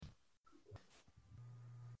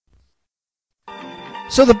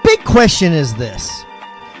So the big question is this: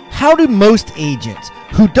 how do most agents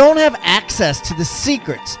who don't have access to the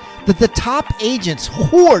secrets that the top agents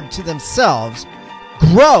hoard to themselves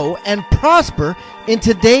grow and prosper in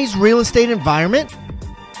today's real estate environment?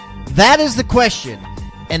 That is the question,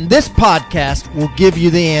 and this podcast will give you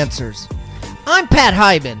the answers. I'm Pat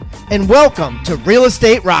Hiban, and welcome to Real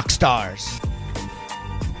Estate Rockstars.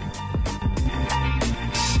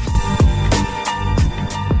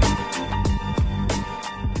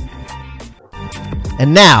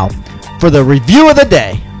 And now, for the review of the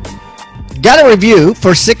day. Got a review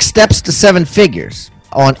for 6 Steps to 7 Figures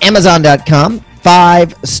on Amazon.com.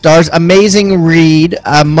 5 stars. Amazing read.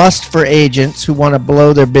 A must for agents who want to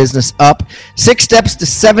blow their business up. 6 Steps to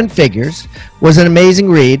 7 Figures was an amazing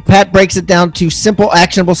read. Pat breaks it down to simple,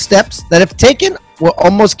 actionable steps that, if taken, will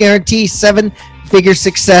almost guarantee 7-figure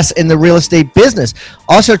success in the real estate business.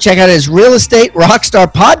 Also, check out his Real Estate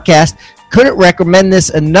Rockstar podcast. Couldn't recommend this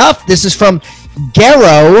enough. This is from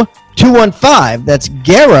Garo215. That's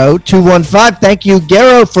Garo215. Thank you,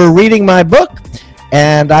 Garo, for reading my book,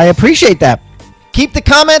 and I appreciate that. Keep the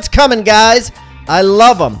comments coming, guys. I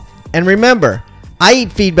love them. And remember, I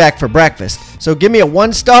eat feedback for breakfast, so give me a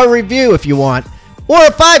 1-star review if you want, or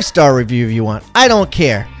a 5-star review if you want. I don't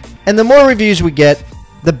care. And the more reviews we get,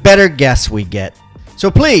 the better guests we get. So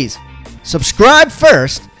please, subscribe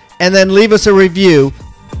first, and then leave us a review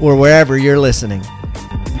or wherever you're listening.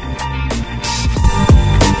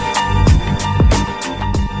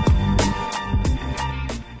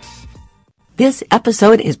 This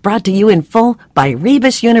episode is brought to you in full by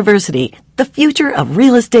Rebus University, the future of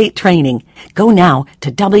real estate training. Go now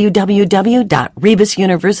to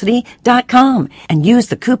www.rebusuniversity.com and use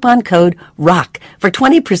the coupon code ROCK for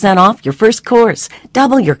 20% off your first course.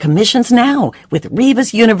 Double your commissions now with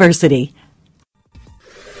Rebus University.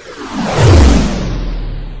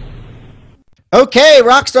 Okay,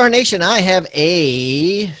 Rockstar Nation, I have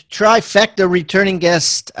a trifecta returning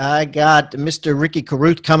guest. I got Mr. Ricky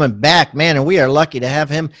Carruth coming back, man, and we are lucky to have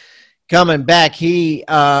him coming back. He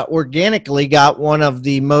organically got one of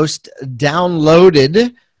the most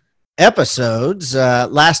downloaded episodes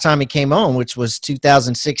last time he came on, which was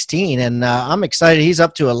 2016, and I'm excited. He's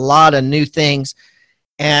up to a lot of new things,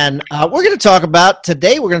 and we're going to talk about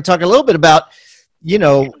today. We're going to talk a little bit about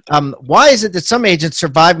why is it that some agents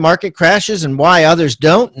survive market crashes and why others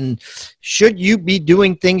don't? And should you be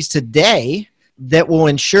doing things today that will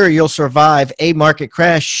ensure you'll survive a market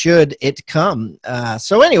crash should it come?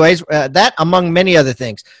 That among many other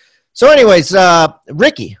things. So anyways,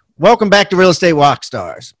 Ricky, welcome back to Real Estate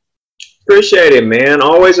Rockstars. Appreciate it, man.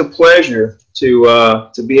 Always a pleasure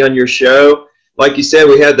to be on your show. Like you said,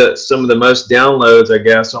 we had some of the most downloads, I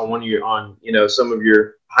guess, on some of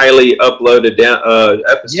your highly uploaded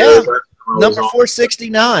episodes. Yeah, number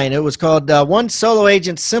 469. It was called One Solo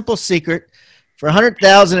Agent's Simple Secret for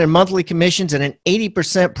 $100,000 in monthly commissions and an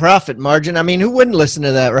 80% profit margin. I mean, who wouldn't listen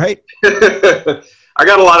to that, right? I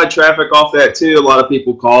got a lot of traffic off that too. A lot of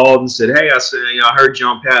people called and said, "Hey, I heard you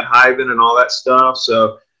on Pat Hiban and all that stuff."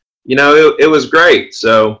 So, it was great.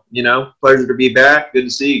 So, pleasure to be back. Good to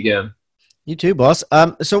see you again. You too, boss.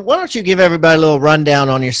 So why don't you give everybody a little rundown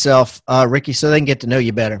on yourself, Ricky, so they can get to know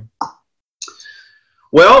you better?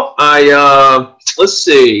 Well, let's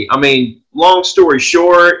see. I mean, long story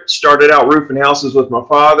short, started out roofing houses with my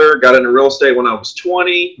father, got into real estate when I was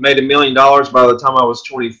 20, made $1 million by the time I was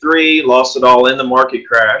 23, lost it all in the market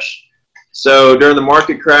crash. So during the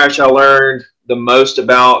market crash, I learned the most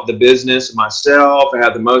about the business and myself. I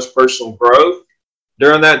had the most personal growth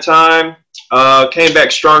during that time. Came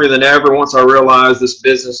back stronger than ever once I realized this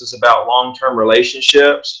business is about long-term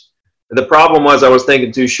relationships. The problem was I was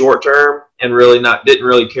thinking too short-term and didn't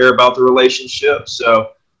really care about the relationship. So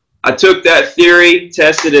I took that theory,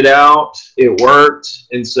 tested it out, it worked.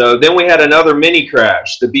 And so then we had another mini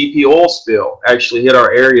crash. The BP oil spill actually hit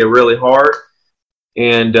our area really hard.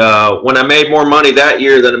 And when I made more money that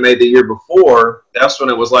year than I made the year before, that's when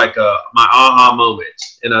it was like my aha moment.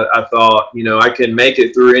 And I thought, I can make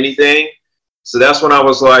it through anything. So that's when I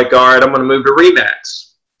was like, all right, I'm going to move to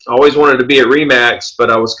RE/MAX. I always wanted to be at RE/MAX,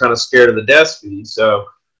 but I was kind of scared of the desk fee. So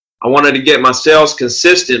I wanted to get my sales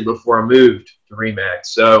consistent before I moved to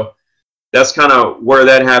RE/MAX. So that's kind of where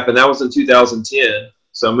that happened. That was in 2010.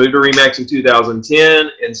 So I moved to RE/MAX in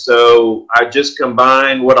 2010. And so I just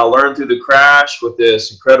combined what I learned through the crash with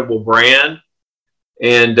this incredible brand.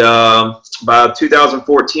 And by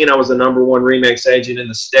 2014, I was the number 1 RE/MAX agent in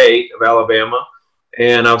the state of Alabama.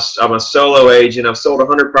 And I'm a solo agent. I've sold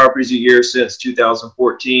 100 properties a year since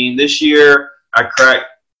 2014. This year, I cracked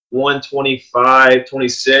 125,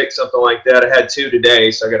 26, something like that. I had 2 today,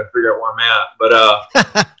 so I got to figure out where I'm at.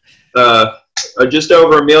 But just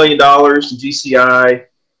over $1 million in GCI.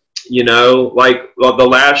 You know, like the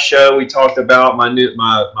last show we talked about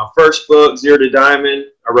my first book, Zero to Diamond.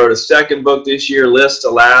 I wrote a second book this year, List to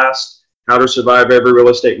Last: How to Survive Every Real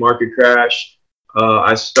Estate Market Crash.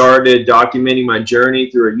 I started documenting my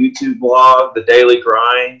journey through a YouTube blog, The Daily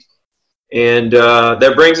Grind. And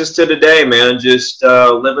that brings us to today, man. Just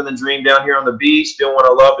living the dream down here on the beach, doing what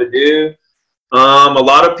I love to do. A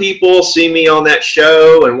lot of people see me on that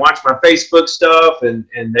show and watch my Facebook stuff, and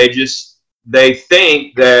they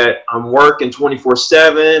think that I'm working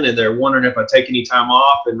 24/7, and they're wondering if I take any time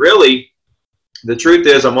off. And really, the truth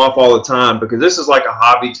is I'm off all the time, because this is like a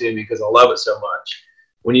hobby to me, because I love it so much.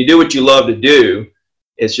 When you do what you love to do,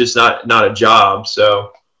 it's just not a job.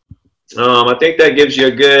 So I think that gives you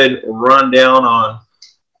a good rundown on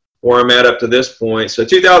where I'm at up to this point. So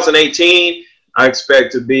 2018, I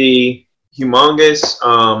expect to be humongous.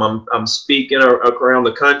 I'm speaking around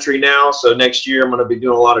the country now. So next year, I'm going to be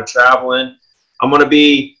doing a lot of traveling. I'm going to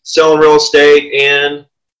be selling real estate and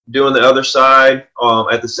doing the other side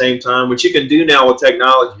at the same time, which you can do now with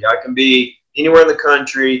technology. I can be anywhere in the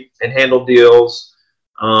country and handle deals.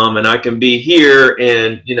 And I can be here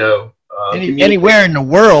and, anywhere in the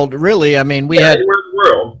world, really. I mean, anywhere in the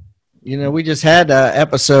world. We just had an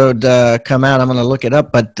episode come out. I'm going to look it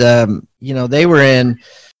up, but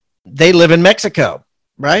they live in Mexico,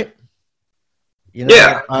 right?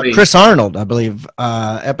 Chris Arnold, I believe,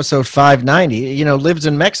 episode 590, lives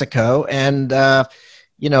in Mexico and,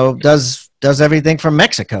 does everything from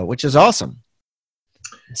Mexico, which is awesome.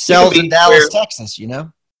 Sells in Dallas, Texas,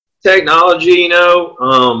 Technology, a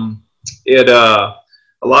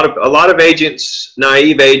lot of agents,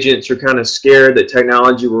 naive agents, are kind of scared that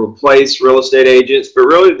technology will replace real estate agents, but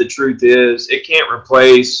really the truth is it can't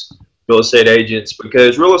replace real estate agents,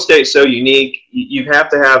 because real estate is so unique. You have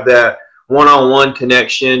to have that one-on-one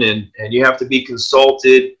connection, and you have to be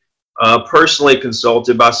consulted, personally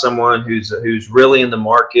consulted by someone who's really in the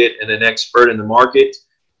market and an expert in the market.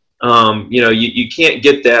 You can't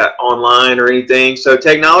get that online or anything. So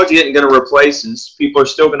technology isn't going to replace us. People are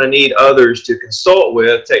still going to need others to consult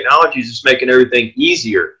with. Technology is just making everything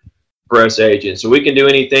easier for us agents. So we can do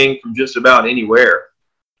anything from just about anywhere.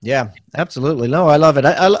 Yeah, absolutely. No, I love it.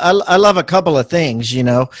 I love a couple of things,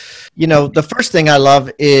 the first thing I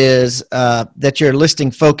love is that you're a listing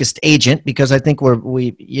focused agent, because I think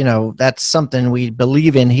that's something we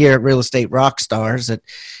believe in here at Real Estate Rockstars, that,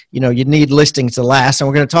 you need listings to last. And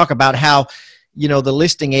we're going to talk about how, the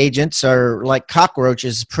listing agents are like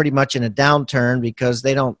cockroaches pretty much in a downturn, because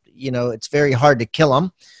they don't, it's very hard to kill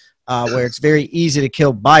them. Where it's very easy to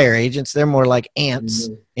kill buyer agents. They're more like ants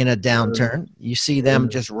in a downturn. You see them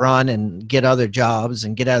just run and get other jobs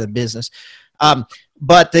and get out of the business.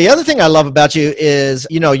 But the other thing I love about you is,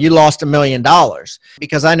 you lost $1 million,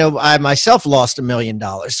 because I know I myself lost $1 million.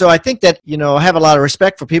 So I think that, I have a lot of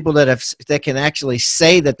respect for people that can actually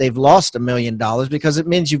say that they've lost $1 million, because it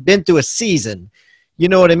means you've been through a season. You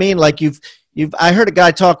know what I mean? Like I heard a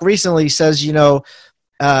guy talk recently. He says,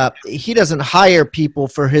 he doesn't hire people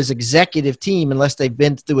for his executive team unless they've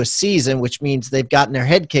been through a season, which means they've gotten their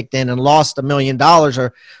head kicked in and lost $1 million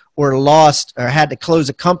or lost or had to close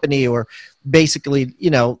a company, or basically,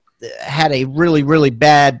 had a really, really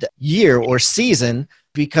bad year or season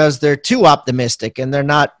because they're too optimistic and they're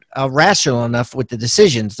not rational enough with the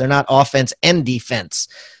decisions. They're not offense and defense.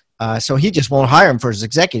 So he just won't hire him for his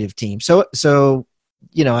executive team. So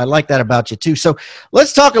I like that about you too. So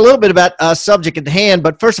let's talk a little bit about a subject at hand.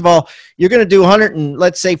 But first of all, you're going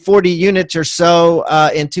to do 40 units or so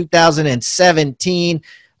in 2017.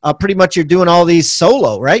 Pretty much you're doing all these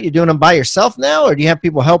solo, right? You're doing them by yourself now, or do you have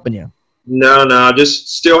people helping you? No,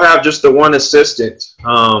 just still have just the one assistant.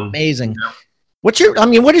 Amazing. What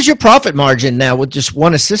is your profit margin now with just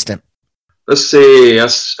one assistant? Let's see.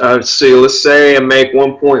 Let's say I make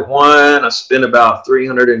 1.1. I spend about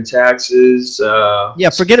 300 in taxes.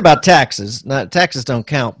 Forget about taxes. Taxes don't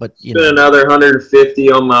count, but spend another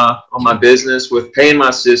 150 on my business with paying my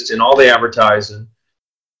assistant, all the advertising.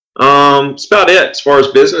 It's about it as far as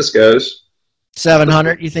business goes.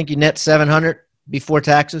 700. You think you net 700 before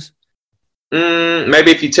taxes?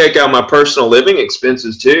 Maybe if you take out my personal living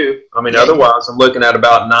expenses too. Otherwise I'm looking at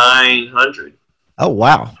about 900. Oh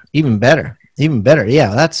wow, even better.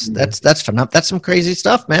 Yeah, that's phenomenal. That's some crazy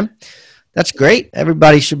stuff, man. That's great.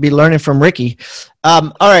 Everybody should be learning from Ricky.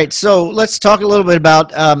 All right, so let's talk a little bit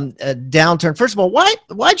about a downturn. First of all,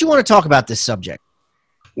 why'd you want to talk about this subject?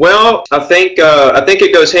 Well, I think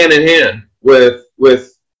it goes hand in hand with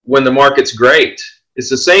when the market's great. It's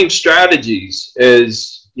the same strategies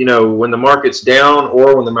as when the market's down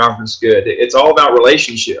or when the market's good. It's all about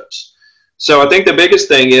relationships. So I think the biggest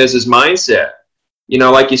thing is mindset. You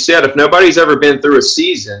know, like you said, if nobody's ever been through a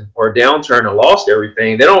season or a downturn and lost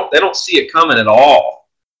everything, they don't see it coming at all.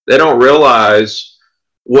 They don't realize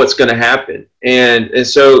what's going to happen. And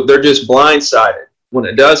so they're just blindsided when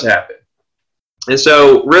it does happen. And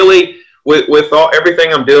so really with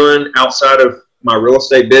everything I'm doing outside of my real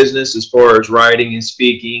estate business, as far as writing and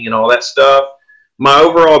speaking and all that stuff, my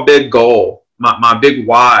overall big goal, my big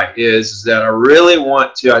why is that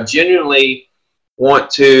I genuinely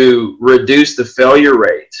want to reduce the failure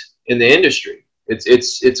rate in the industry.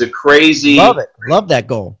 It's a crazy, love that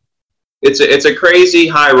goal. It's a crazy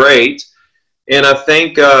high rate. And I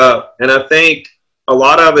think a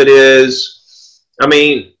lot of it is, I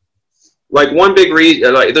mean, like one big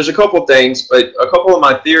reason, like there's a couple things, but a couple of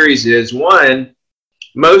my theories is, one,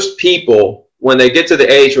 most people, when they get to the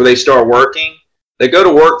age where they start working, they go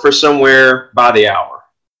to work for somewhere by the hour.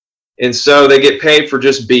 And so they get paid for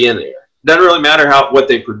just being there. Doesn't really matter what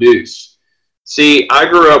they produce. See, I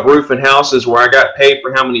grew up roofing houses where I got paid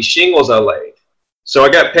for how many shingles I laid. So I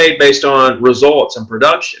got paid based on results and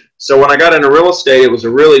production. So when I got into real estate, it was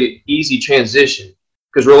a really easy transition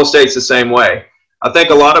because real estate's the same way. I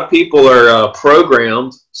think a lot of people are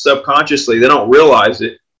programmed subconsciously. They don't realize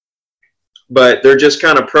it, but they're just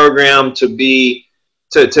kind of programmed to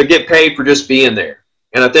get paid for just being there.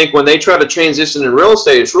 And I think when they try to transition in real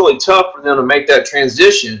estate, it's really tough for them to make that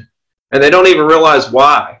transition, and they don't even realize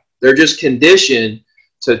why. They're just conditioned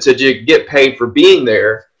to get paid for being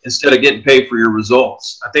there instead of getting paid for your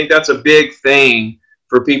results. I think that's a big thing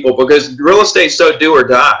for people because real estate's so do or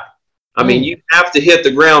die. I mean, you have to hit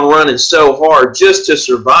the ground running so hard just to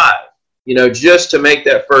survive, you know, just to make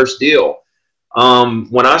that first deal.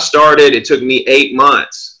 When I started, it took me 8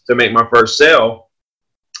 months to make my first sale.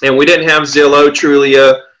 And we didn't have Zillow,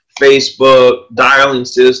 Trulia, Facebook, dialing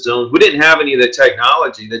systems. We didn't have any of the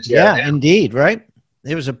technology that you have now. Indeed, right?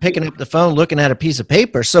 It was picking up the phone, looking at a piece of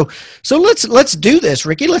paper. So let's do this,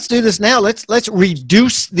 Ricky. Let's do this now. Let's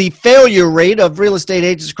reduce the failure rate of real estate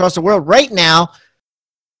agents across the world right now,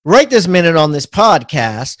 right this minute on this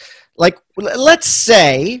podcast. Like, let's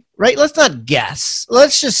say, right? Let's not guess.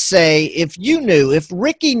 Let's just say if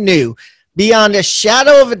Ricky knew beyond a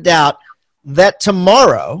shadow of a doubt that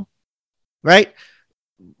tomorrow, right,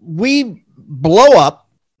 we blow up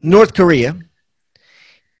North Korea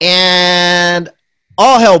and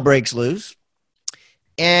all hell breaks loose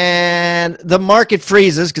and the market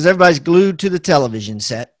freezes because everybody's glued to the television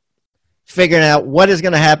set, figuring out what is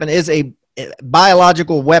going to happen. Is a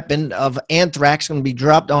biological weapon of anthrax going to be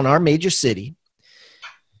dropped on our major city?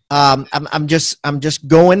 I'm just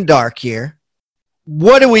going dark here.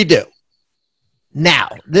 What do we do? Now,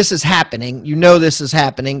 this is happening. You know this is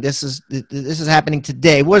happening. This is happening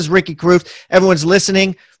today. What is Ricky Carruth? Everyone's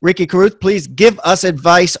listening. Ricky Carruth, please give us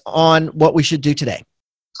advice on what we should do today.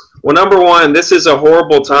 Well, number one, this is a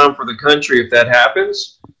horrible time for the country if that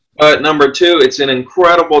happens. But number two, it's an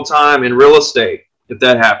incredible time in real estate if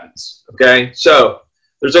that happens. Okay? So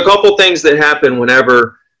there's a couple things that happen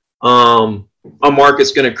whenever a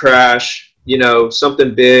market's going to crash. You know,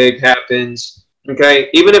 something big happens. Okay,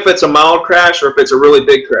 even if it's a mild crash or if it's a really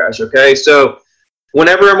big crash. Okay, so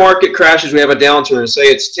whenever a market crashes, we have a downturn, say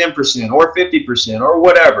it's 10% or 50% or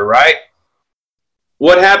whatever, right?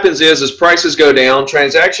 What happens is prices go down,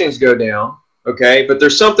 transactions go down, okay, but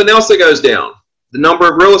there's something else that goes down, the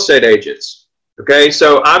number of real estate agents. Okay,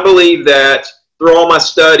 so I believe that through all my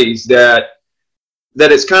studies that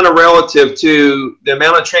it's kind of relative to the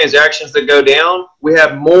amount of transactions that go down, we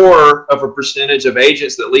have more of a percentage of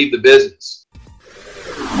agents that leave the business.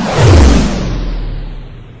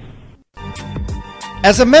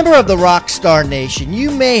 As a member of the Rockstar Nation, you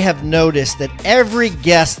may have noticed that every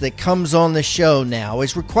guest that comes on the show now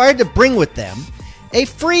is required to bring with them a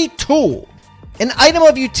free tool, an item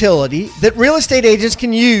of utility that real estate agents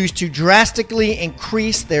can use to drastically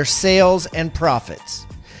increase their sales and profits.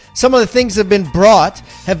 Some of the things that have been brought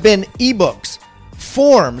have been ebooks,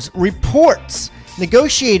 forms, reports,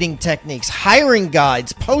 negotiating techniques, hiring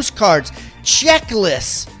guides, postcards,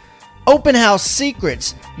 checklists, open house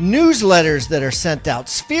secrets, newsletters that are sent out,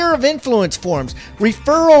 sphere of influence forms,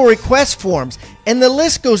 referral request forms, and the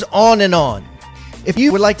list goes on and on. If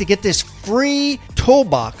you would like to get this free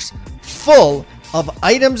toolbox full of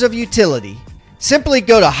items of utility, simply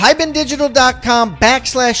go to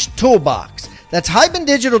hibandigital.com/toolbox. That's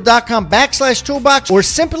hibandigital.com/toolbox, or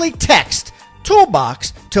simply text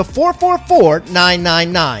toolbox to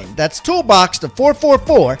 444-999. That's toolbox to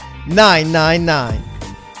 444-999.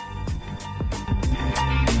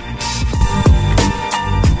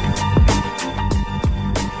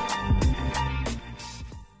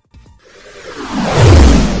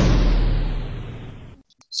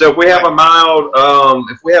 So if we have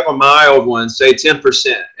a mild one, say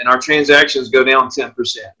 10%, and our transactions go down 10%,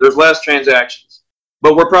 there's less transactions,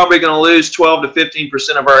 but we're probably going to lose 12 to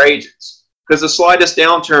 15% of our agents because the slightest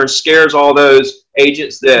downturn scares all those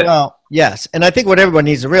agents that. Well, yes, and I think what everyone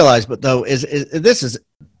needs to realize, but though, is this is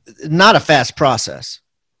not a fast process,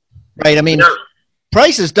 right? I mean,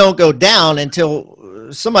 prices don't go down until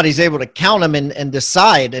somebody's able to count them and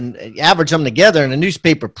decide and average them together, and a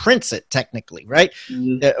newspaper prints it technically, right?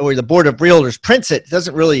 Mm-hmm. Or the board of realtors prints it. It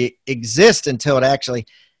doesn't really exist until it actually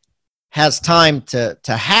has time to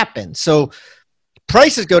happen. So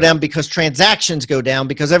prices go down because transactions go down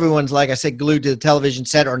because everyone's, like I said, glued to the television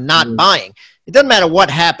set or not buying. It doesn't matter what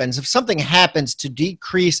happens. If something happens to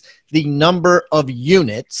decrease the number of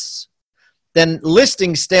units, then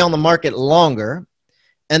listings stay on the market longer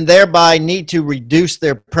and thereby need to reduce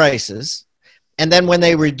their prices. And then when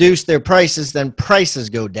they reduce their prices, then prices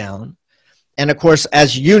go down. And of course,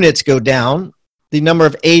 as units go down, the number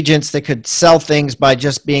of agents that could sell things by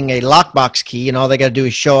just being a lockbox key and all they got to do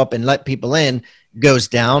is show up and let people in goes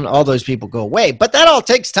down. All those people go away. But that all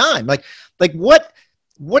takes time. Like what?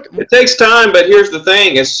 It takes time, but here's the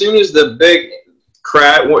thing. As soon as the big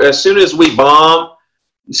crash, as soon as we bomb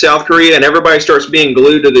South Korea and everybody starts being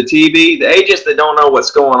glued to the TV, the agents that don't know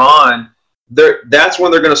what's going on, that's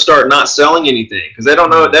when they're going to start not selling anything because they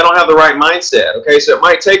don't know, they don't have the right mindset. Okay, so it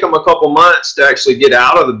might take them a couple months to actually get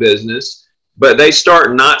out of the business, but they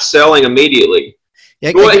start not selling immediately.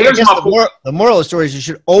 Yeah, well, the moral of the story is you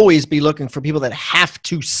should always be looking for people that have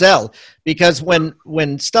to sell because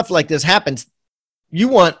when stuff like this happens, you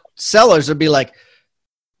want sellers to be like,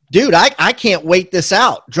 dude, I can't wait this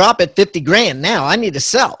out. Drop it 50 grand now. I need to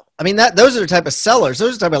sell. I mean, those are the type of sellers.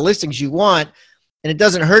 Those are the type of listings you want. And it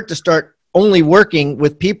doesn't hurt to start only working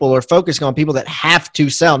with people or focusing on people that have to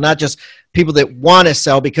sell, not just people that want to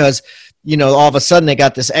sell because, you know, all of a sudden they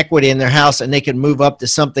got this equity in their house and they can move up to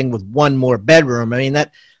something with one more bedroom. I mean,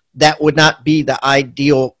 that would not be the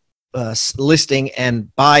ideal listing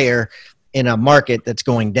and buyer in a market that's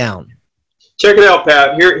going down. Check it out,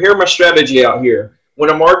 Pat. Here my strategy out here.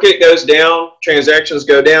 When a market goes down, transactions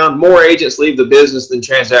go down, more agents leave the business than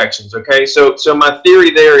transactions, okay? So my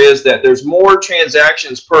theory there is that there's more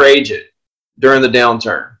transactions per agent during the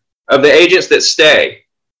downturn of the agents that stay,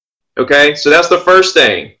 okay? So that's the first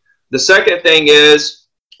thing. The second thing is,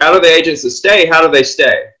 out of the agents that stay, how do they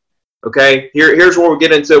stay? Okay, here's where we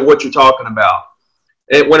get into what you're talking about.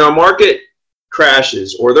 When a market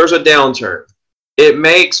crashes or there's a downturn, it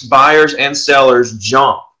makes buyers and sellers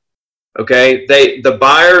jump. Okay, the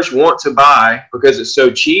buyers want to buy because it's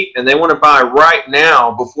so cheap and they want to buy right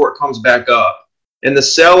now before it comes back up. And the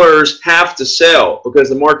sellers have to sell because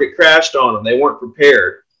the market crashed on them. They weren't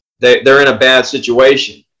prepared. They're in a bad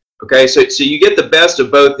situation. Okay, so you get the best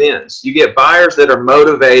of both ends. You get buyers that are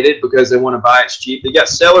motivated because they want to buy it cheap. You got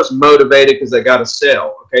sellers motivated because they got to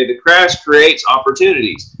sell. Okay, the crash creates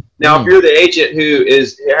opportunities. Now, if you're the agent who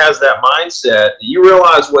has that mindset, you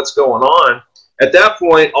realize what's going on. At that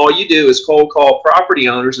point, all you do is cold call property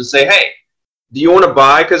owners and say, hey, do you want to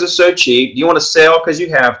buy because it's so cheap? Do you want to sell because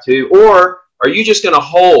you have to? Or are you just going to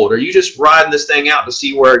hold? Are you just riding this thing out to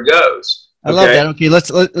see where it goes? I love that.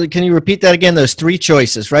 Okay, can you repeat that again? Those three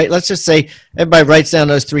choices, right? Let's just say everybody writes down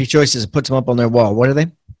those three choices and puts them up on their wall. What are they?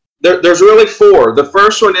 There's really four. The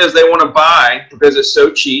first one is they want to buy because it's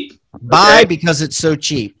so cheap. Buy because it's so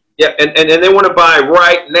cheap. Yeah, and they want to buy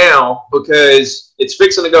right now because it's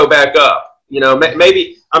fixing to go back up. You know,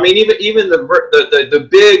 maybe, I mean, even the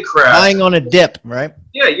big crash. Buying on a dip, right?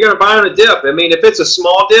 Yeah, you're going to buy on a dip. I mean, if it's a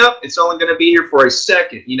small dip, it's only going to be here for a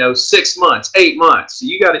second, 6 months, 8 months. So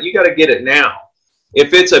you got to get it now.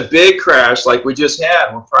 If it's a big crash like we just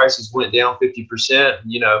had when prices went down 50%,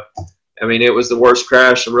 I mean, it was the worst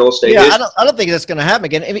crash in real estate history. I don't think that's going to happen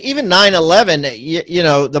again. I mean, even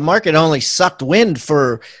 9/11, the market only sucked wind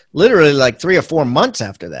for literally like 3 or 4 months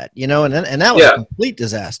after that, and that was a complete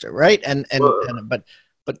disaster, right?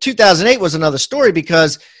 But 2008 was another story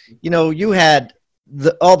because, you had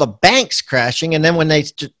all the banks crashing, and then when they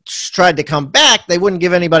tried to come back, they wouldn't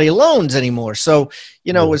give anybody loans anymore. So,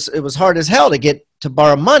 it was hard as hell to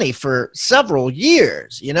borrow money for several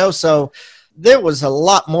years, so there was a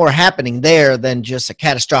lot more happening there than just a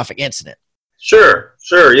catastrophic incident. Sure.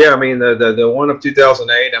 Yeah. I mean, the one of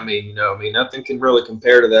 2008, I mean, nothing can really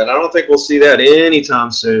compare to that. I don't think we'll see that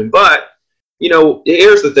anytime soon, but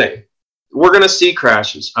here's the thing. We're going to see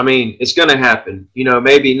crashes. I mean, it's going to happen,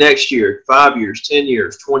 maybe next year, 5 years, 10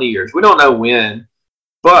 years, 20 years. We don't know when,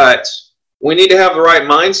 but we need to have the right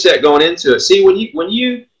mindset going into it. See, when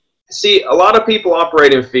you see a lot of people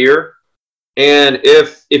operate in fear. And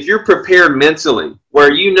if you're prepared mentally,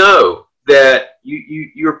 where that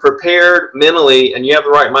you're prepared mentally and you have the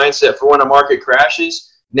right mindset for when a market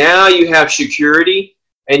crashes. Now you have security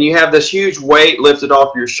and you have this huge weight lifted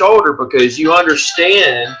off your shoulder because you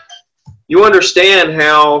understand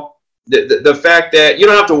how the fact that you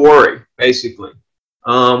don't have to worry, basically.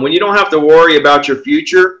 When you don't have to worry about your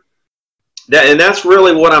future, and that's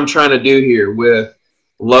really what I'm trying to do here with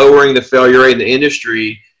lowering the failure rate in the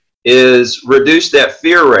industry, is reduce that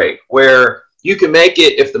fear rate where you can make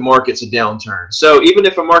it if the market's a downturn. So even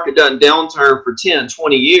if a market doesn't downturn for 10,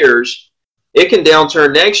 20 years, it can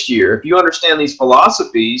downturn next year. If you understand these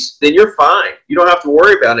philosophies, then you're fine. You don't have to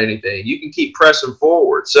worry about anything. You can keep pressing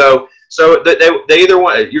forward. So they either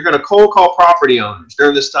want, you're going to cold call property owners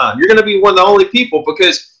during this time. You're going to be one of the only people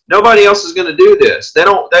because nobody else is going to do this. They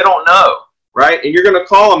don't know, right? And you're going to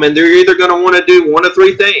call them, and they're either going to want to do one of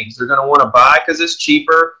three things. They're going to want to buy because it's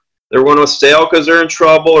cheaper. They're going to sell because they're in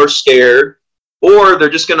trouble or scared, or they're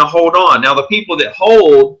just going to hold on. Now, the people that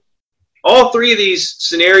hold, all three of these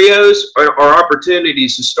scenarios are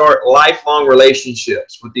opportunities to start lifelong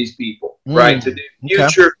relationships with these people, right? To do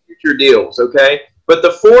future deals, okay? But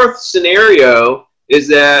the fourth scenario is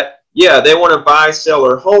that, yeah, they want to buy, sell,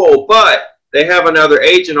 or hold, but they have another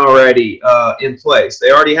agent already in place.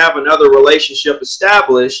 They already have another relationship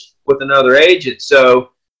established with another agent.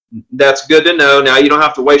 So that's good to know. Now you don't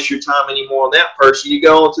have to waste your time anymore on that person. You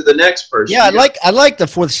go on to the next person. Yeah, I like the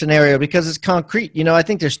fourth scenario because it's concrete. You know, I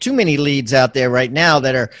think there's too many leads out there right now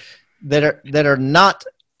that are not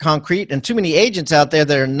concrete, and too many agents out there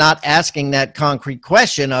that are not asking that concrete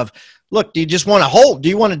question of, look, do you just want to hold? Do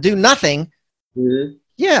you want to do nothing? Mm-hmm.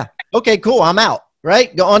 Yeah. Okay, cool. I'm out.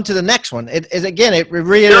 Right. Go on to the next one. It reiterates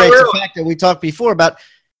the fact that we talked before about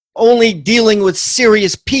only dealing with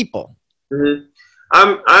serious people. Mm-hmm.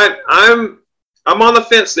 I'm on the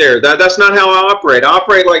fence there. That's not how I operate. I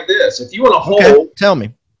operate like this. If you want to hold, tell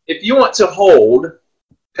me. If you want to hold,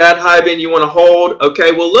 Pat Hiban, you want to hold.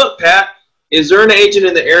 Okay. Well, look, Pat, is there an agent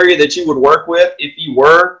in the area that you would work with if you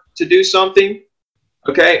were to do something?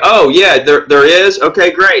 Okay. Oh, yeah, there is. Okay,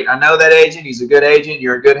 great. I know that agent. He's a good agent.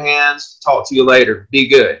 You're in good hands. Talk to you later. Be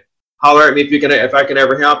good. Holler at me if I can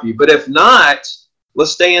ever help you. But if not,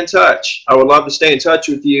 let's stay in touch. I would love to stay in touch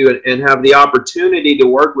with you and have the opportunity to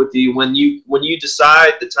work with you when you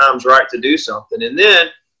decide the time's right to do something. And then,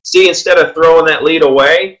 see, instead of throwing that lead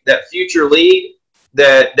away, that future lead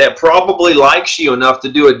that probably likes you enough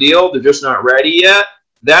to do a deal, they're just not ready yet.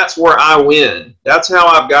 That's where I win. That's how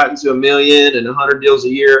I've gotten to 1 million and 100 deals a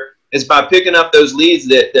year, is by picking up those leads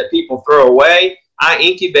that people throw away. I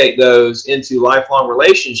incubate those into lifelong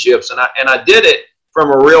relationships, and I did it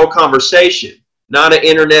from a real conversation, not an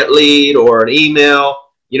internet lead or an email.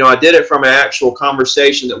 You know, I did it from an actual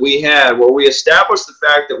conversation that we had where we established the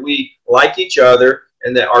fact that we like each other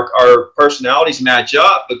and that our personalities match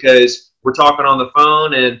up because we're talking on the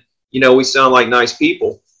phone and, you know, we sound like nice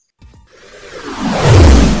people.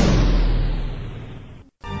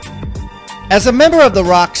 As a member of the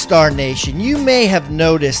Rockstar Nation, you may have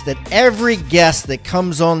noticed that every guest that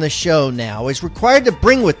comes on the show now is required to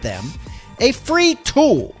bring with them a free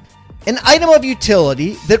tool, an item of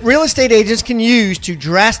utility that real estate agents can use to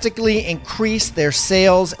drastically increase their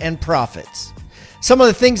sales and profits. Some of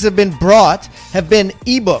the things that have been brought have been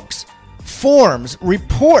ebooks, forms,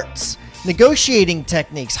 reports, negotiating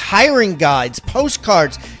techniques, hiring guides,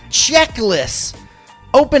 postcards, checklists,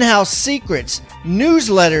 open house secrets,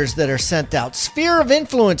 newsletters that are sent out, sphere of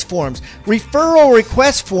influence forms, referral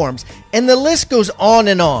request forms, and the list goes on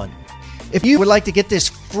and on. If you would like to get this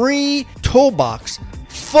free toolbox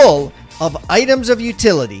full of items of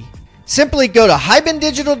utility, simply go to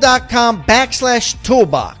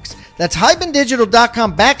hibandigital.com/toolbox. That's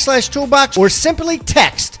hibandigital.com/toolbox, or simply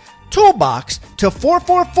text toolbox to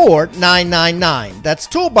 444-999. That's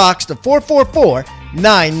toolbox to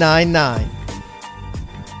 444-999.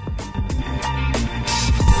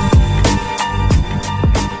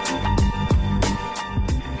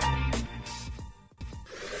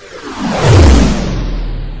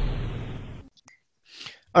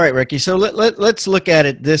 All right, Ricky. So let's look at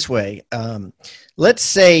it this way. Let's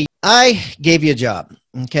say I gave you a job,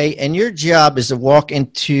 okay? And your job is to walk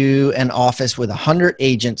into an office with 100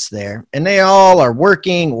 agents there, and they all are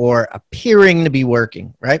working or appearing to be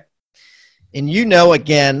working, right? And you know,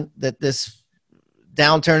 again, that this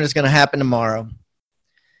downturn is going to happen tomorrow.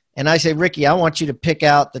 And I say, Ricky, I want you to pick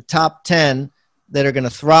out the top 10 that are going to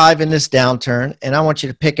thrive in this downturn, and I want you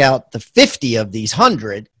to pick out the 50 of these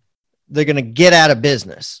 100 they're going to get out of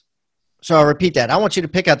business. So I'll repeat that. I want you to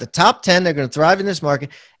pick out the top 10 that are going to thrive in this market,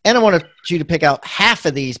 and I want you to pick out half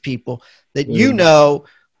of these people that you know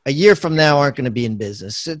a year from now aren't going to be in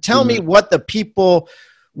business. So tell me what the people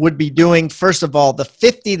would be doing, first of all, the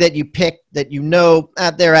 50 that you pick that you know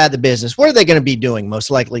they're out of the business? What are they going to be doing most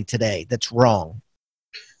likely today that's wrong?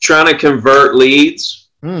 Trying to convert leads.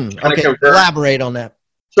 Okay, elaborate on that.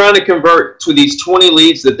 Trying to convert to these 20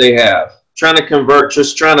 leads that they have. Trying to convert,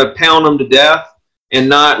 just trying to pound them to death and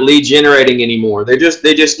not lead generating anymore. They just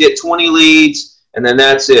get 20 leads and then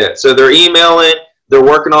that's it. So they're emailing, they're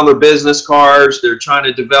working on their business cards, they're trying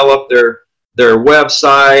to develop their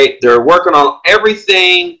website, they're working on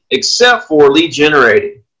everything except for lead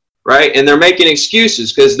generating, right? And they're making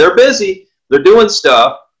excuses because they're busy, they're doing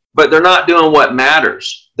stuff, but they're not doing what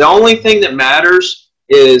matters. The only thing that matters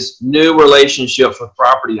is new relationships with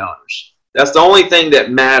property owners. That's the only thing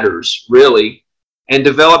that matters, really. And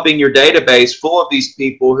developing your database full of these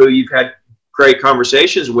people who you've had great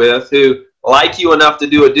conversations with, who like you enough to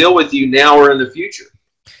do a deal with you now or in the future.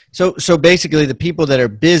 So basically the people that are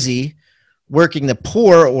busy working the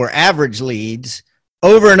poor or average leads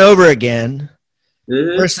over and over again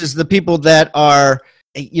versus the people that are,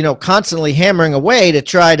 constantly hammering away to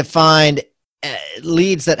try to find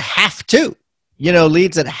leads that have to,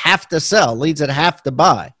 leads that have to sell, leads that have to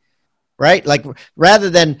buy, right? Like rather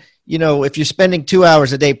than, if you're spending 2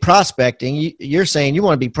 hours a day prospecting, you're saying you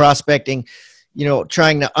want to be prospecting,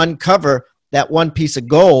 trying to uncover that one piece of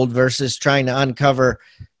gold versus trying to uncover,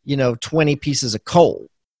 20 pieces of coal.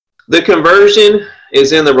 The conversion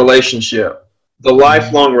is in the relationship, the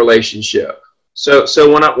lifelong relationship. So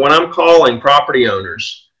when I'm calling property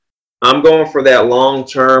owners, I'm going for that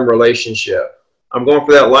long-term relationship. I'm going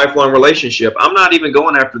for that lifelong relationship. I'm not even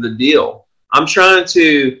going after the deal. I'm trying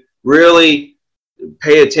to really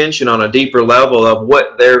pay attention on a deeper level of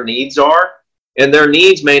what their needs are. And their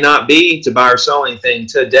needs may not be to buy or sell anything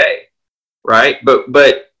today, right?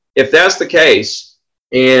 But if that's the case,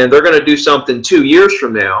 and they're going to do something 2 years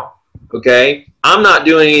from now, okay, I'm not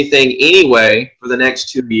doing anything anyway for the next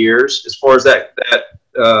 2 years as far as that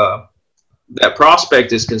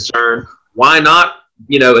prospect is concerned. Why not,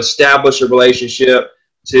 establish a relationship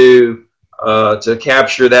to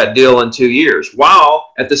capture that deal in 2 years,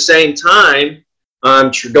 while at the same time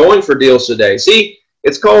I'm going for deals today. See,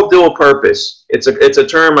 it's called dual purpose. It's a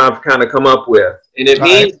term I've kind of come up with, and it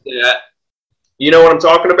means that, you know what I'm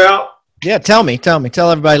talking about? Yeah, tell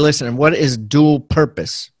everybody listening, what is dual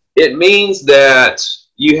purpose? It means that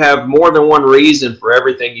you have more than one reason for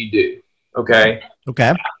everything you do. Okay.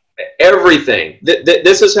 Everything.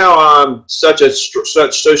 This is how I'm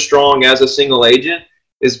so strong as a single agent,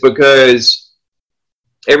 is because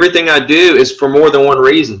everything I do is for more than one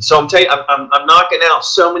reason. So I'm knocking out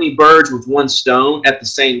so many birds with one stone at the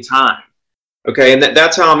same time. Okay, and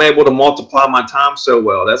that's how I'm able to multiply my time so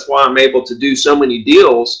well. That's why I'm able to do so many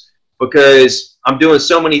deals, because I'm doing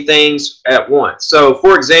so many things at once. So,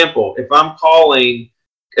 for example, if I'm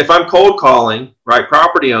cold calling, right,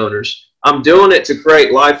 property owners, I'm doing it to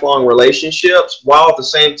create lifelong relationships while at the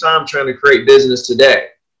same time trying to create business today.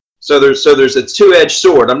 So there's a two-edged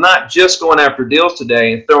sword. I'm not just going after deals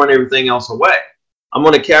today and throwing everything else away. I'm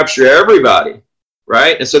going to capture everybody,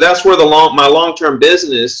 right? And so that's where my long-term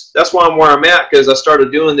business, that's why I'm where I'm at, because I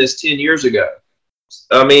started doing this 10 years ago.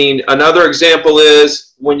 I mean, another example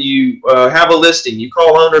is when you have a listing, you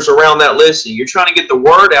call owners around that listing. You're trying to get the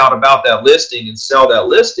word out about that listing and sell that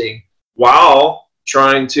listing while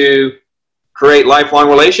trying to create lifelong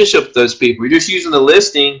relationships with those people. You're just using the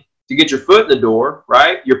listing to get your foot in the door,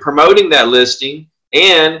 right? You're promoting that listing,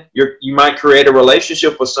 and you might create a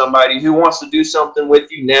relationship with somebody who wants to do something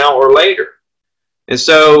with you now or later. And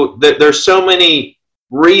so there's so many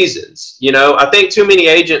reasons. I think too many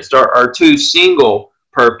agents are too single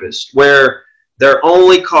purposed, where they're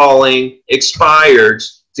only calling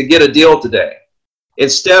expireds to get a deal today,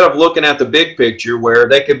 instead of looking at the big picture, where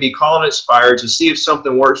they could be calling expireds to see if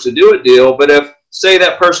something works to do a deal. But if, say,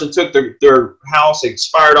 that person took their house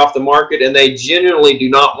expired off the market and they genuinely do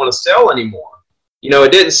not want to sell anymore,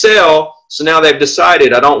 it didn't sell, so now they've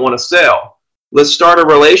decided, I don't want to sell. Let's start a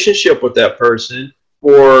relationship with that person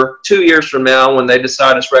for 2 years from now when they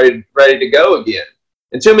decide it's ready to go again.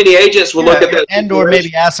 And too many agents will look at that. And or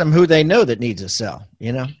maybe ask them who they know that needs to sell,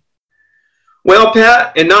 Well,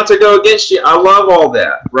 Pat, and not to go against you, I love all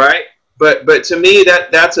that, right? But to me,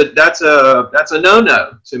 that's a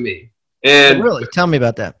no-no to me. And really, tell me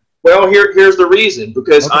about that. Well, here's the reason,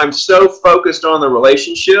 because I'm so focused on the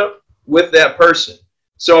relationship with that person.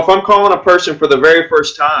 So if I'm calling a person for the very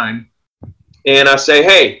first time and I say,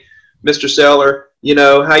 hey, Mr. Seller,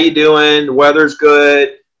 how you doing? The weather's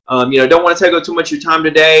good. Don't want to take up too much of your time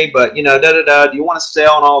today, but, do you want to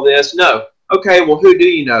sell and all this? No. Okay, well, who do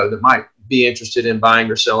you know that might be interested in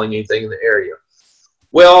buying or selling anything in the area?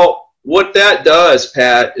 Well, what that does,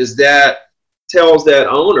 Pat, is that tells that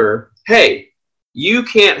owner, hey, you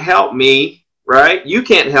can't help me, right? You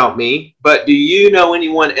can't help me, but do you know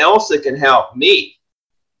anyone else that can help me?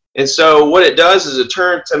 And so what it does is it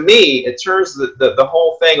turns the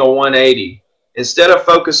whole thing a 180. Instead of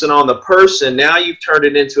focusing on the person, now you've turned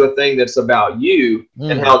it into a thing that's about you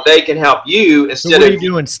and how they can help you instead of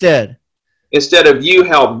you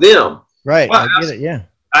help them. Right. Well, I get it. Yeah.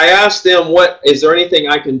 I asked them, is there anything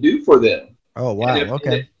I can do for them? Oh, wow.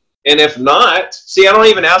 Okay. And if not, see, I don't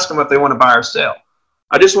even ask them if they want to buy or sell.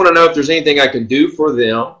 I just want to know if there's anything I can do for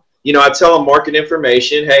them. You know, I tell them market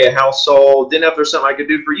information. Hey, a house sold. Didn't know if there's something I could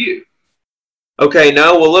do for you. Okay,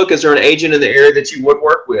 no. Well, look, is there an agent in the area that you would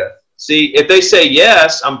work with? See, if they say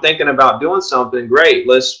yes, I'm thinking about doing something. Great,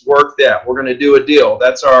 let's work that. We're going to do a deal.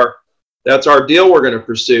 That's our deal we're going to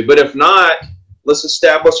pursue. But if not, let's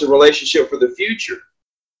establish a relationship for the future.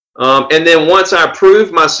 And then once I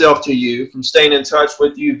prove myself to you from staying in touch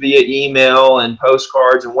with you via email and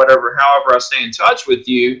postcards and however I stay in touch with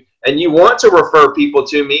you, and you want to refer people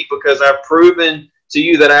to me because I've proven to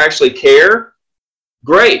you that I actually care,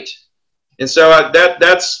 great. And so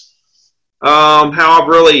that's how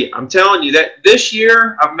I'm telling you that this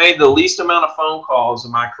year I've made the least amount of phone calls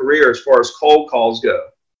in my career as far as cold calls go,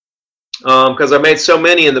 because I made so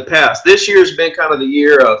many in the past. This year's been kind of the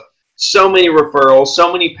year of so many referrals,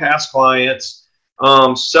 so many past clients,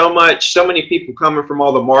 so many people coming from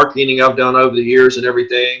all the marketing I've done over the years and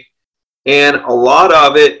everything. And a lot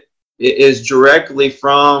of it is directly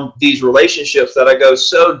from these relationships that I go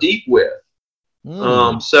so deep with.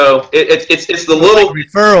 So it's the little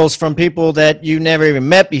referrals from people that you never even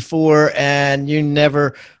met before and you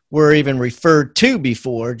never were even referred to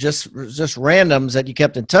before, just randoms that you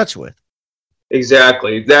kept in touch with.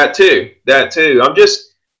 Exactly. That too.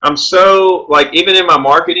 I'm so, like, even in my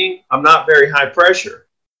marketing, I'm not very high pressure.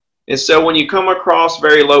 And so when you come across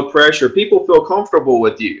very low pressure, people feel comfortable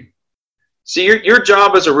with you. See, your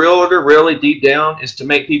job as a realtor, really deep down, is to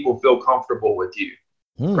make people feel comfortable with you,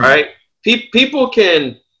 right? People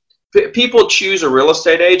choose a real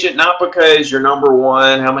estate agent not because you're number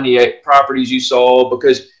one, how many properties you sold,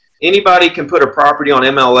 because anybody can put a property on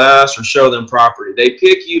MLS or show them property. They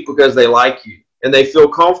pick you because they like you and they feel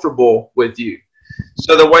comfortable with you.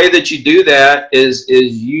 So the way that you do that is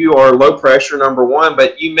you are low pressure, number one,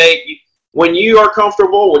 but when you are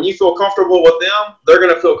comfortable, when you feel comfortable with them, they're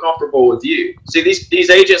going to feel comfortable with you. See, these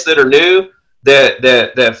agents that are new,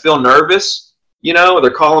 that feel nervous, you know,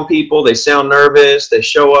 they're calling people, they sound nervous, they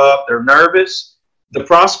show up, they're nervous. The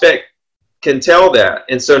prospect can tell that.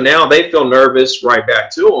 And so now they feel nervous right back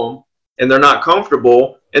to them and they're not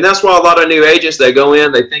comfortable. And that's why a lot of new agents, they go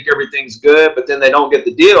in, they think everything's good, but then they don't get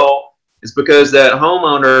the deal. It's because that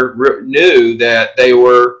homeowner knew that they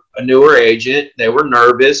were a newer agent, they were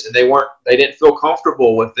nervous, and they didn't feel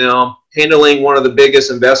comfortable with them handling one of the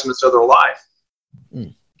biggest investments of their life.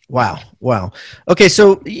 Wow. Okay,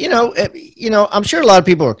 so I'm sure a lot of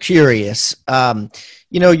people are curious.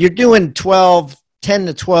 You're doing 10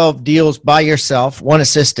 to 12 deals by yourself, one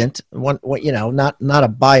assistant, not a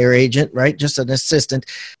buyer agent, right? Just an assistant.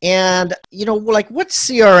 And, what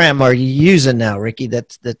CRM are you using now, Ricky,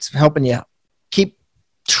 that's helping you keep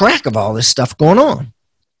track of all this stuff going on?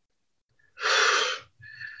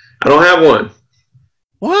 I don't have one.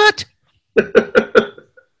 What?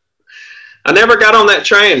 I never got on that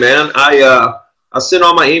train, man. I send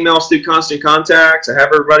all my emails through Constant Contacts. I have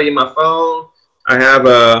everybody in my phone. I have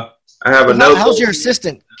a notebook. How's your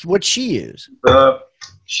assistant? What's she use?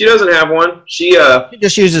 She doesn't have one. She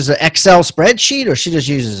just uses an Excel spreadsheet, or she just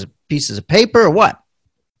uses pieces of paper, or what?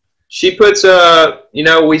 She puts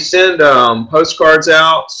we send postcards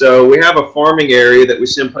out. So we have a farming area that we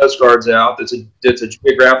send postcards out. That's a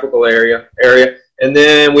geographical area, and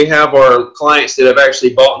then we have our clients that have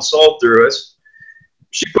actually bought and sold through us.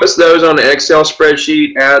 She puts those on an Excel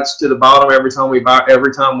spreadsheet, adds to the bottom every time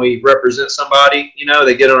we represent somebody,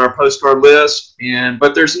 they get on our postcard list.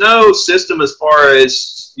 But there's no system as far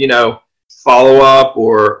as, follow up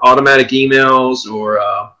or automatic emails or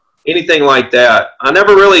anything like that. I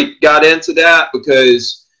never really got into that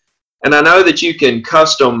and I know that you can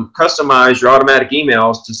customize your automatic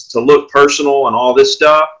emails to look personal and all this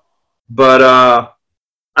stuff. But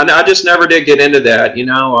I just never did get into that.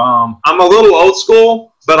 I'm a little old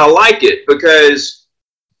school, but I like it because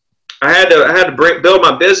I had to build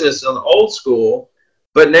my business on the old school.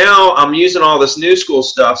 But now I'm using all this new school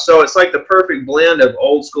stuff. So it's like the perfect blend of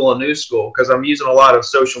old school and new school because I'm using a lot of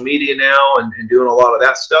social media now and doing a lot of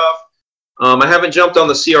that stuff. I haven't jumped on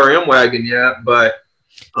the CRM wagon yet, but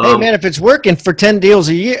hey man, if it's working for 10 deals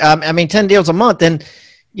a year, 10 deals a month, then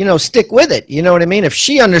stick with it. You know what I mean? If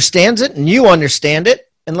she understands it and you understand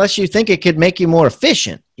it, unless you think it could make you more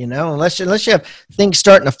efficient, unless you have things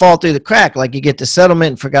starting to fall through the crack, like you get the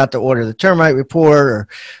settlement and forgot to order the termite report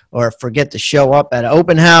or forget to show up at an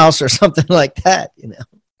open house or something like that,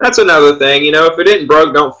 That's another thing. If it isn't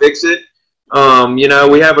broke, don't fix it.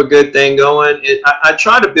 We have a good thing going. I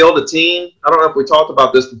try to build a team. I don't know if we talked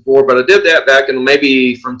about this before, but I did that back in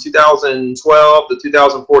maybe from 2012 to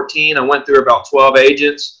 2014. I went through about 12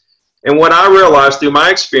 agents. And what I realized through my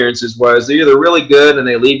experiences was they're either really good and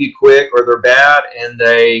they leave you quick, or they're bad and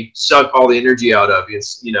they suck all the energy out of you.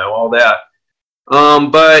 It's, all that.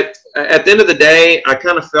 But at the end of the day, I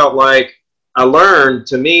kind of felt like I learned,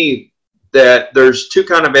 to me, that there's two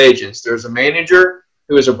kind of agents. There's a manager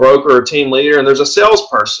who is a broker or team leader, and there's a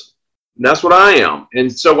salesperson. And that's what I am.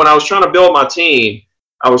 And so when I was trying to build my team,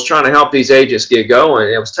 I was trying to help these agents get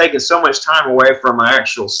going. It was taking so much time away from my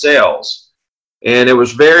actual sales. And it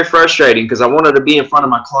was very frustrating because I wanted to be in front of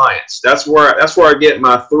my clients. That's where I get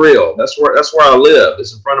my thrill. That's where I live,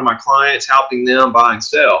 is in front of my clients, helping them buy and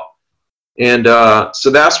sell. And so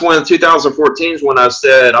that's when 2014 is when I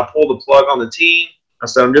said I pulled the plug on the team. I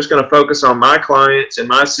said, I'm just going to focus on my clients and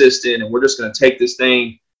my assistant, and we're just going to take this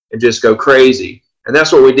thing and just go crazy. And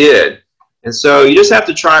that's what we did. And so you just have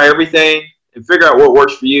to try everything and figure out what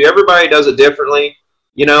works for you. Everybody does it differently.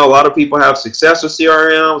 A lot of people have success with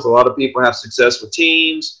CRMs. A lot of people have success with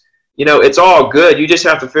teams. It's all good. You just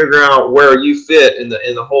have to figure out where you fit in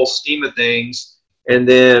the whole scheme of things, and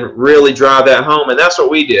then really drive that home. And that's what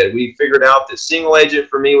we did. We figured out that single agent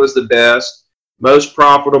for me was the best, most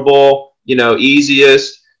profitable,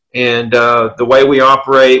 easiest. And the way we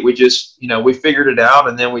operate, we just, we figured it out,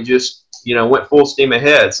 and then we just, went full steam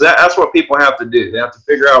ahead. So that's what people have to do. They have to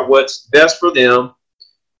figure out what's best for them.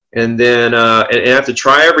 And then and have to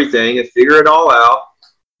try everything and figure it all out.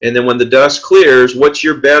 And then when the dust clears, what's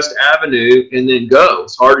your best avenue? And then go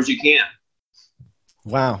as hard as you can.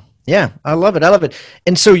 Wow. Yeah, I love it.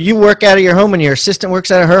 And so you work out of your home and your assistant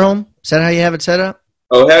works out of her home? Is that how you have it set up?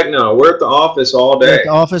 Oh, heck no. We're at the office all day. You're at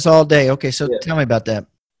the office all day. Okay, so Tell me about that.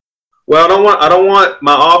 Well, I don't want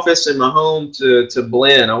my office and my home to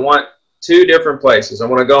blend. I want two different places. I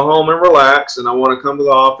want to go home and relax, and I want to come to the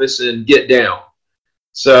office and get down.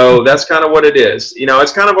 So that's kind of what it is.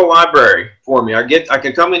 It's kind of a library for me. I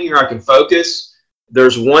can come in here, I can focus.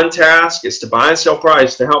 There's one task, it's to buy and sell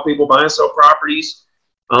properties, to help people buy and sell properties.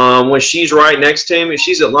 When she's right next to me,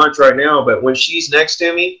 she's at lunch right now, but when she's next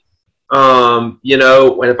to me, when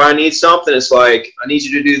if I need something, it's like, I need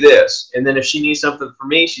you to do this. And then if she needs something from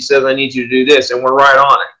me, she says, I need you to do this. And we're right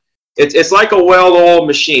on it. It's like a well-oiled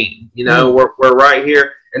machine. We're right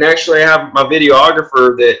here. And actually, I have my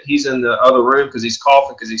videographer that he's in the other room because he's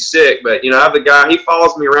coughing because he's sick. But, I have the guy, he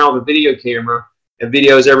follows me around with a video camera and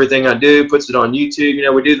videos everything I do, puts it on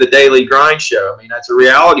YouTube. We do the Daily Grind Show. That's a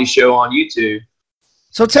reality show on YouTube.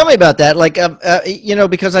 So tell me about that. Like,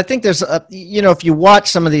 because I think there's, if you watch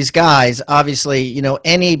some of these guys, obviously,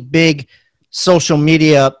 any big social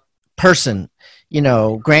media person,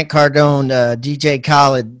 Grant Cardone, DJ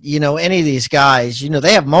Khaled, any of these guys,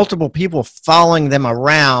 they have multiple people following them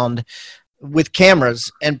around with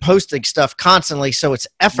cameras and posting stuff constantly. So it's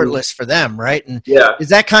effortless for them, right? And yeah, is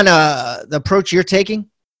that kind of the approach you're taking?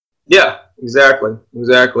 Yeah, exactly.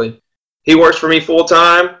 He works for me full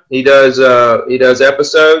time. He does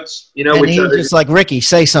episodes. And he's just like, Ricky,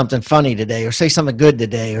 say something funny today, or say something good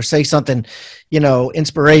today, or say something,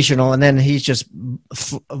 inspirational, and then he's just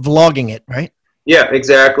vlogging it, right? Yeah,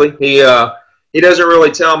 exactly. He doesn't really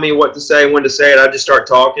tell me what to say, when to say it. I just start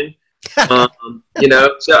talking. So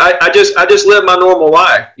I just live my normal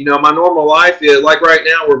life. My normal life is like right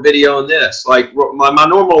now we're videoing this. Like my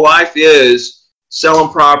normal life is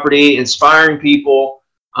selling property, inspiring people.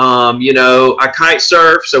 I kite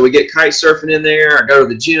surf, so we get kite surfing in there. I go to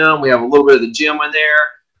the gym. We have a little bit of the gym in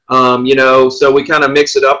there. So we kind of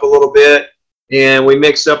mix it up a little bit, and we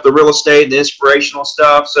mix up the real estate and the inspirational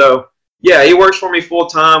stuff. So yeah, he works for me full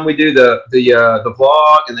time. We do the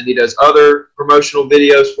vlog, and then he does other promotional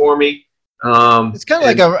videos for me. It's kind of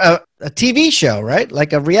like a TV show, right?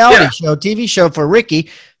 Like a reality show, TV show for Ricky.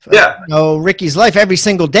 Ricky's life every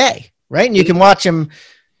single day, right? And you can watch him,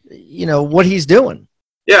 what he's doing.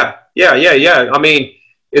 Yeah.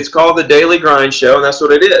 It's called the Daily Grind Show, and that's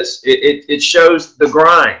what it is. It shows the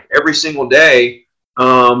grind every single day.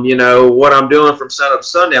 What I'm doing from sun up to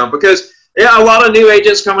sundown, because a lot of new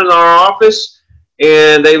agents come into our office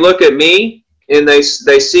and they look at me and they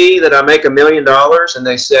see that I make $1 million and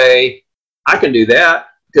they say, I can do that,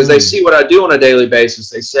 because they see what I do on a daily basis.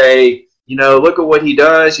 They say, look at what he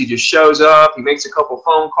does. He just shows up. He makes a couple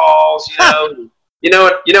phone calls, you know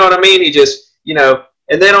what I mean? He just,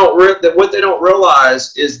 And what they don't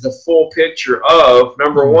realize is the full picture of,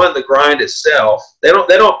 number one, the grind itself.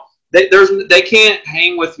 They can't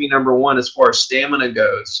hang with me, number one, as far as stamina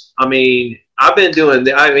goes. I mean,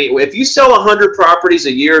 if you sell 100 properties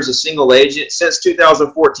a year as a single agent since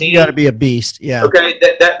 2014, you got to be a beast. Yeah. Okay.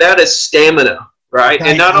 That is stamina, right?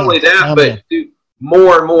 And not only that, but do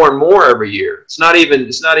more and more and more every year. It's not even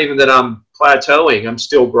that I'm plateauing. I'm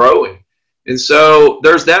still growing. And so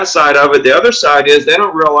there's that side of it. The other side is they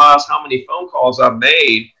don't realize how many phone calls I've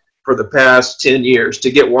made for the past 10 years to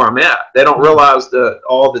get where I'm at. They don't realize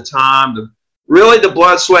all the time, really the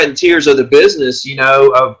blood, sweat, and tears of the business,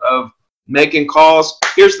 of making calls.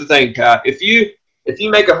 Here's the thing, Pat. If you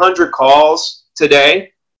make 100 calls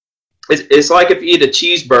today, it's like if you eat a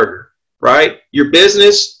cheeseburger, right? Your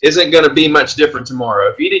business isn't going to be much different tomorrow.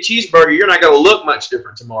 If you eat a cheeseburger, you're not going to look much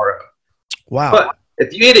different tomorrow. Wow. But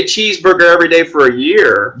if you eat a cheeseburger every day for a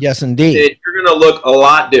year, yes, indeed, then you're going to look a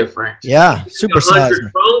lot different. Yeah, super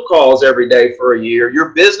 100 phone calls every day for a year, your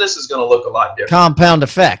business is going to look a lot different. Compound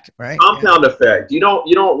effect, right? Compound effect. You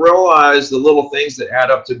don't realize the little things that add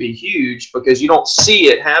up to be huge because you don't see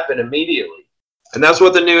it happen immediately. And that's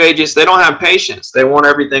what the new agents, they don't have patience. They want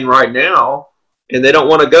everything right now. And they don't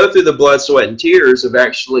want to go through the blood, sweat, and tears of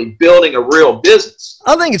actually building a real business.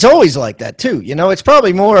 I think it's always like that, too. It's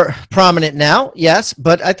probably more prominent now, yes,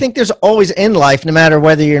 but I think there's always in life, no matter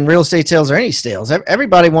whether you're in real estate sales or any sales,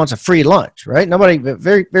 everybody wants a free lunch, right?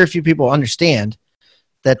 Very, very few people understand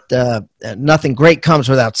that nothing great comes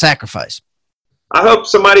without sacrifice. I hope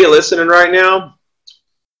somebody listening right now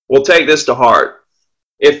will take this to heart.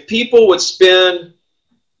 If people would spend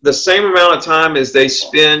the same amount of time as they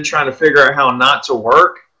spend trying to figure out how not to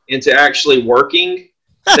work into actually working,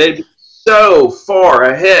 they'd be so far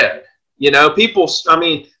ahead.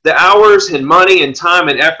 The hours and money and time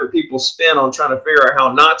and effort people spend on trying to figure out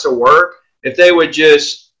how not to work, if they would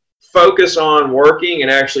just focus on working and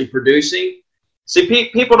actually producing. See,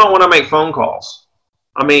 people don't want to make phone calls.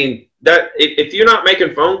 If you're not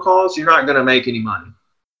making phone calls, you're not going to make any money.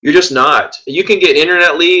 You're just not. You can get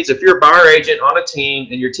internet leads. If you're a buyer agent on a team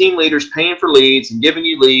and your team leader's paying for leads and giving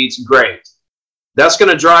you leads, great. That's going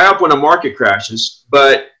to dry up when the market crashes,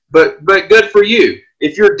 but good for you.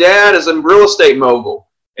 If your dad is a real estate mogul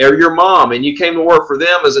or your mom and you came to work for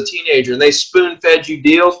them as a teenager and they spoon-fed you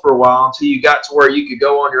deals for a while until you got to where you could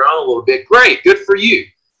go on your own a little bit, great, good for you.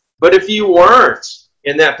 But if you weren't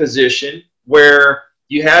in that position where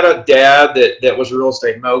you had a dad that was a real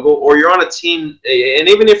estate mogul, or you're on a team, and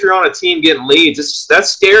even if you're on a team getting leads, that's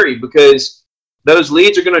scary because those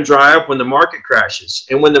leads are going to dry up when the market crashes.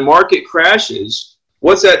 And when the market crashes,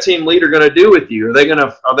 what's that team leader going to do with you? Are they going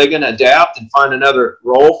to adapt and find another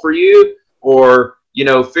role for you, or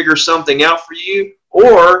figure something out for you,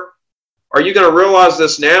 or are you going to realize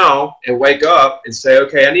this now and wake up and say,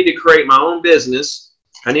 okay, I need to create my own business.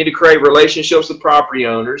 I need to create relationships with property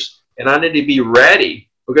owners. And I need to be ready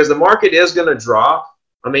because the market is going to drop.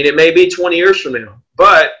 It may be 20 years from now,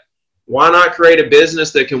 but why not create a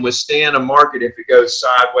business that can withstand a market if it goes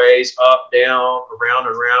sideways, up, down, around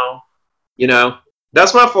and around?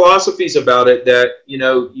 That's my philosophies about it, that,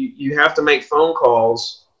 you have to make phone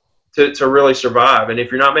calls to really survive. And if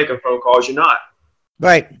you're not making phone calls, you're not.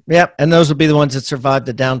 Right. Yep. And those will be the ones that survive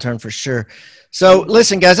the downturn for sure. So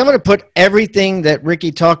listen, guys, I'm going to put everything that Ricky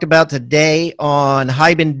talked about today on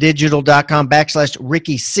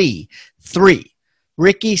hibandigital.com/Ricky C3.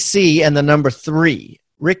 Ricky C and the number 3.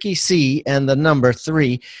 Ricky C and the number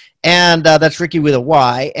 3. And that's Ricky with a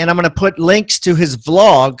Y. And I'm going to put links to his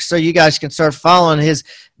vlog so you guys can start following his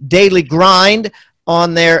daily grind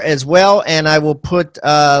on there as well. And I will put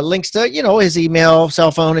links to, his email,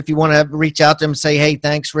 cell phone, if you want to reach out to him and say, hey,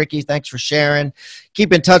 thanks, Ricky. Thanks for sharing.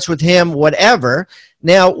 Keep in touch with him, whatever.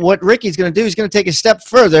 Now, what Ricky's going to do is going to take a step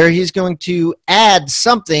further. He's going to add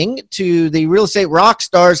something to the Real Estate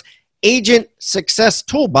Rockstars Agent Success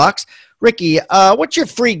Toolbox. Ricky, what's your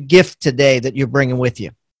free gift today that you're bringing with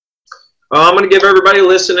you? I'm going to give everybody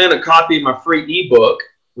listening a copy of my free ebook,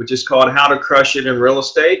 which is called How to Crush It in Real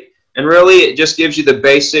Estate. And really, it just gives you the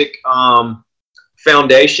basic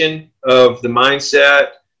foundation of the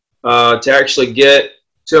mindset to actually get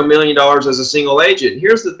to $1 million as a single agent.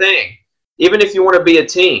 Here's the thing. Even if you want to be a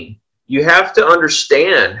team, you have to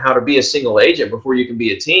understand how to be a single agent before you can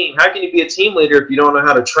be a team. How can you be a team leader if you don't know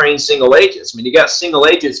how to train single agents? You got single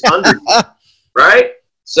agents under you, right?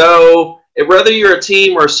 So whether you're a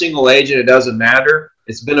team or a single agent, it doesn't matter.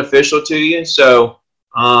 It's beneficial to you. So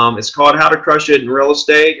it's called How to Crush It in Real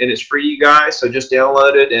Estate, and it's free, you guys. So just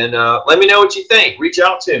download it and let me know what you think. Reach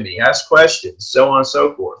out to me, ask questions, so on and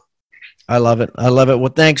so forth. I love it. I love it.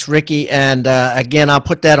 Well, thanks, Ricky. And again, I'll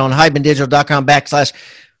put that on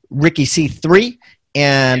hibandigital.com/RickyC3.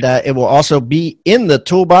 And it will also be in the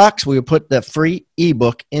toolbox. We will put the free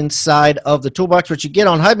ebook inside of the toolbox, which you get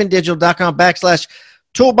on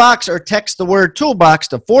hibandigital.com/toolbox, or text the word toolbox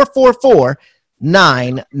to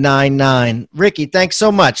 444-999. Ricky, thanks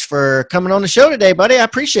so much for coming on the show today, buddy. I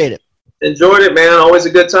appreciate it. Enjoyed it, man. Always a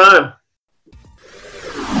good time.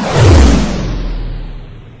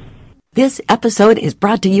 This episode is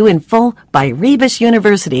brought to you in full by Rebus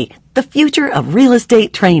University, the future of real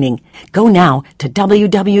estate training. Go now to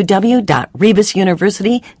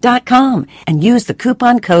www.rebusuniversity.com and use the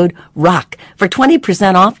coupon code ROCK for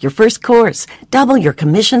 20% off your first course. Double your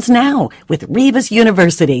commissions now with Rebus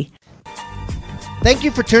University. Thank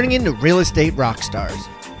you for tuning in to Real Estate Rockstars.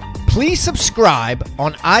 Please subscribe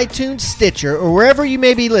on iTunes, Stitcher, or wherever you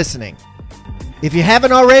may be listening. If you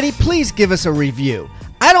haven't already, please give us a review.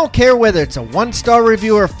 I don't care whether it's a 1-star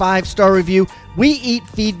review or a 5-star review. We eat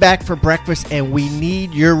feedback for breakfast, and we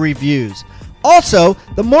need your reviews. Also,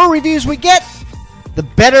 the more reviews we get, the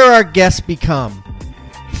better our guests become.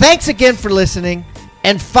 Thanks again for listening,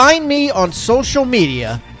 and find me on social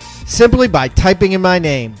media simply by typing in my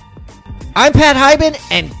name. I'm Pat Hiban,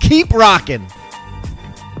 and keep rocking.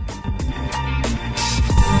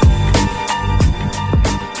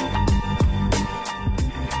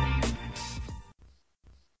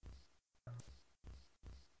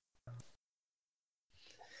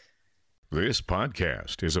 This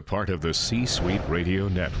podcast is a part of the C-Suite Radio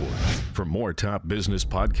Network. For more top business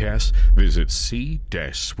podcasts, visit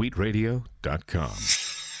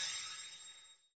c-suiteradio.com.